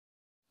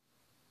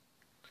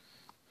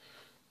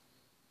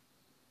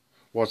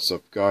What's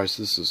up, guys?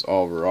 This is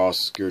Oliver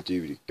Oscar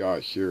DVD Guy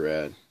here,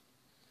 and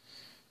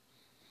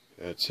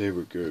today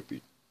we're going to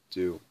be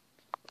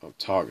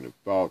talking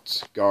about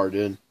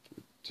garden.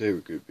 Today we're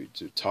going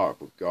to be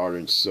talking about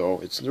garden, so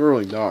it's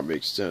really not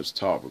make sense to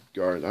talk about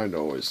garden. I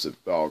know it's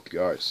about,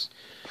 guys,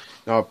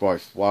 not by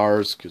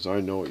flowers, because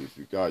I know if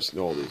you guys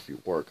know that if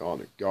you work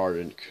on a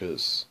garden,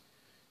 because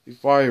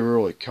if I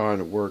really kind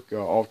of work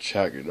out, I'll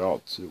check it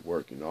out to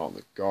working on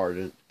the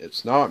garden.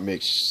 It's not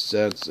make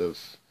sense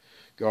of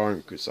garden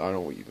because I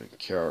don't even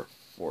care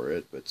for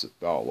it, but it's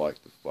about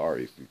like the flower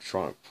if you're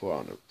trying to put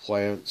on the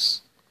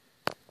plants.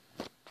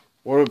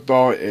 What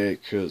about a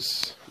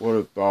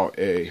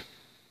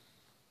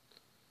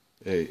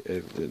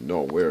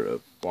know where to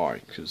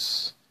find,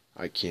 because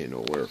I can't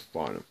know where to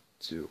find them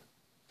to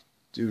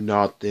do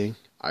nothing.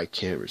 I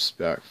can't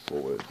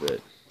respectful with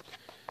it.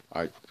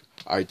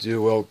 I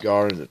do well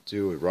garden to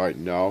do it right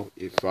now.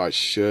 If I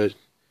should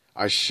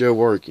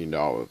working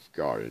out of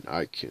garden.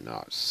 I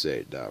cannot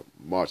say that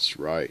much,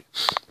 right?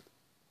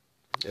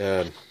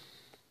 And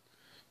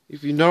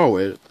if you know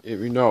it,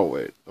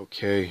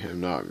 okay,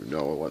 and not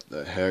know what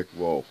the heck,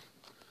 well,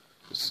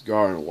 this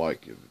garden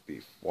like it would be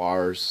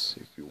flowers.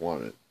 If you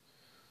want it,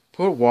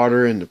 put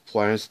water in the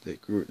plants. They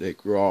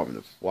grow up in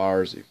the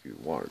flowers. If you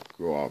want to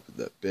grow up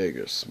that big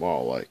or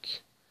small,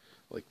 like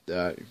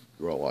that, if you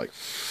grow like.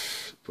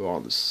 Put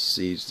on the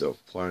seeds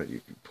of plant. You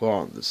can put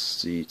on the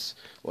seeds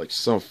like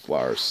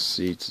sunflower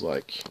seeds,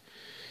 like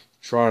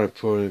trying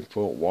to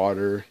put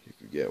water.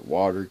 If you get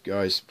water,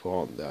 guys, put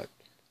on that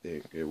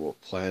thing. It will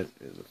plant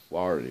in the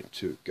flower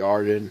into a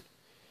garden.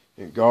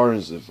 And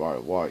gardens, if I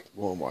like,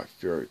 one of my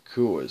favorite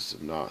coolest,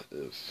 if not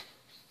if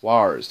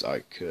flowers, I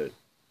could.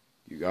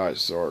 You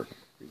guys are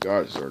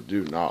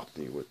do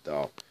nothing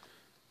without.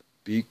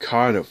 Be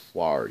kind of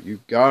flower.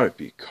 You gotta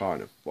be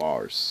kind of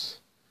flowers.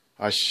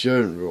 I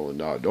shouldn't really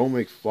not. Don't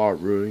make flower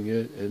ruining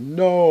it. And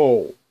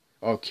no!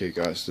 Okay,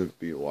 guys, don't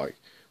be like,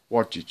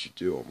 what did you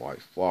do on my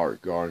flower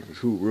garden?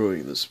 Who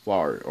ruined this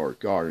flower or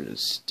garden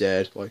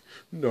instead? Like,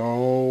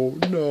 no,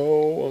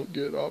 I'll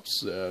get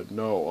upset.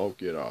 No, I'll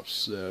get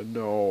upset.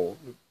 No.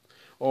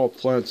 All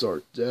plants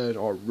are dead,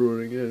 are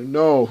ruining it.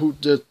 No, who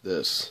did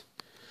this?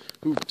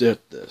 Who did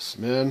this,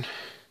 man?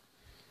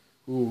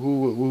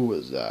 Who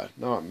was that?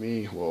 Not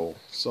me. Well,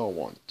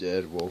 someone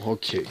did. Well,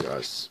 okay,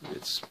 guys,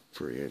 it's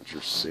pretty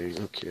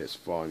interesting. Okay, it's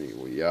funny.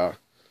 Well, yeah,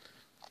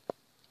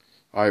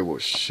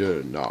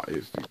 should not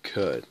if you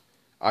could.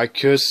 I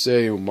could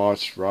say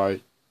much,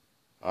 right?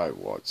 I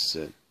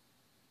wasn't.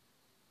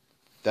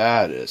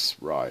 That is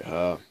right,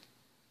 huh?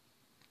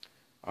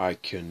 I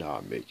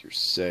cannot make you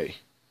say.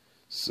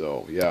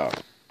 So yeah,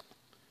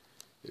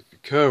 if you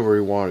could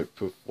really want to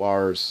put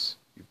flowers,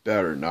 you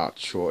better not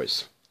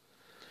choice.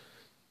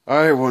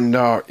 I will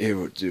not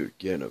able to do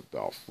again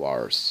about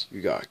flowers.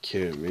 You got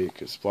kidding me,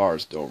 because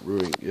flowers don't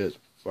ruin it.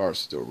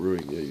 Flowers don't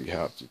ruin it. You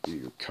have to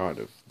be kind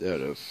of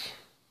dead of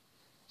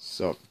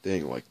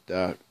something like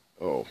that.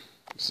 Oh,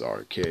 I'm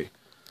sorry, okay.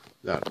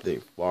 That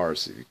thing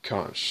flowers, if you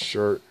kind of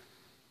short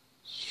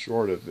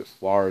of it,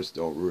 flowers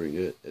don't ruin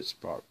it. It's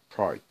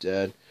probably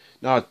dead.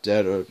 Not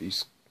dead if you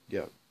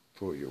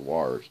put your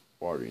water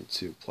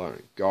into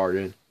plant a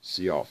garden.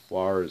 See all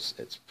flowers.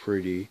 It's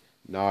pretty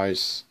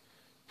nice.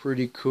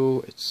 Pretty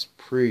cool. It's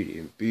pretty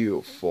and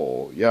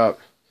beautiful. Yep.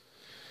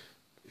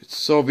 It's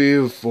so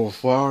beautiful.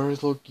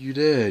 Flowers. Look, you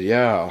did.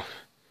 Yeah.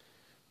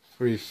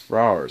 Pretty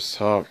flowers,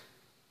 huh?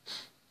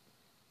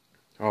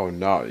 Oh,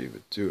 not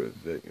even do it,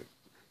 Vic.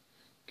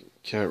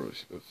 Can't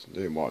really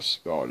they much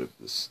about it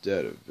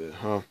instead of it,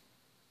 huh?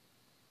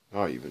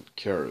 Not even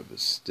care of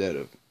instead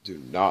of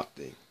do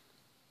nothing.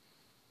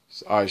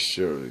 So I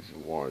sure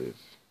even wanted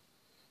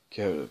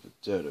care of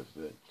it, dead of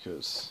it,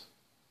 because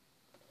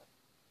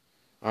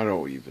I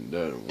don't even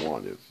know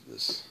want if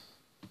this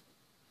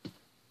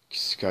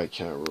guy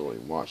can't really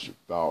watch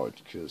about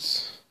it,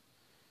 because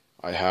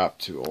I have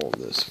to own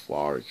this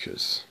flower,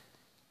 because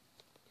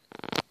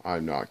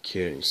I'm not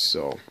kidding.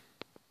 So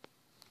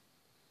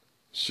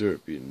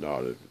should be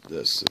not of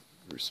this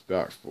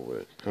respectful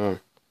it, huh?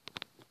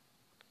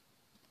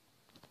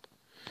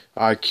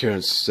 I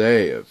can't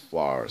say if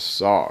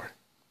flowers are.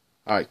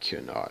 I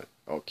cannot.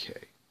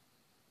 Okay.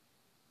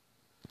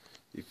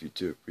 If you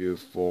do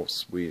beautiful,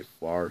 sweet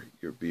flower,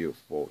 you're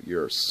beautiful.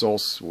 You're so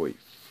sweet.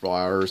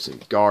 Flowers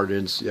and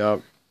gardens,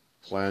 yep.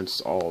 Plants,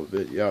 all of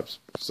it, yep.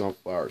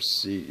 Sunflower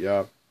seed,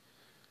 yep.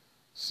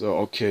 So,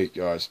 okay,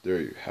 guys,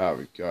 there you have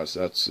it, guys.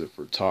 That's it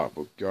for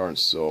talking about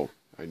gardens. So,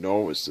 I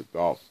know it's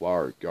about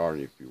flower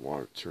garden if you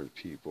want to turn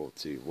people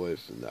to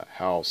live in that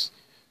house.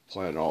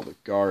 Plant all the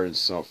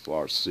gardens,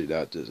 sunflower seed,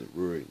 that doesn't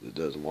ruin it. It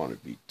doesn't want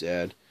to be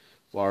dead.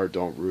 Flower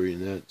don't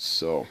ruin it,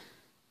 so...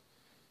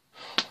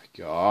 Oh, my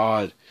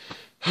God.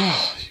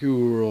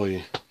 You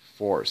really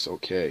force,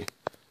 okay.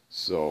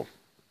 So,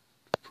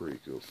 pretty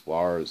good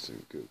flowers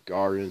and good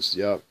gardens,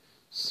 yep.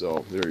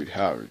 So, there you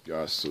have it,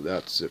 guys. So,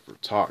 that's it for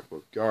talking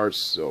about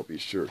gardens. So, be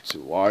sure to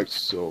like.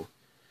 So,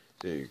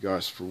 thank you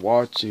guys for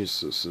watching.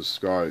 So,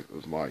 subscribe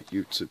to my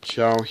YouTube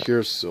channel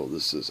here. So,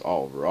 this is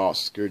Oliver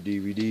Oscar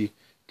DVD,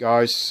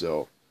 guys.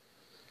 So,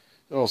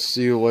 I'll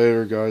see you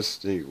later, guys.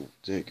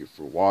 Thank you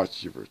for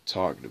watching. We're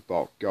talking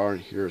about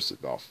gardening. Here's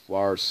about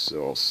flowers.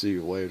 So I'll see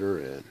you later,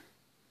 and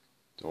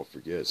don't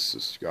forget to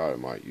subscribe to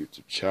my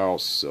YouTube channel.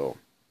 So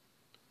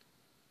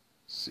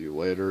see you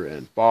later,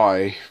 and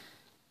bye.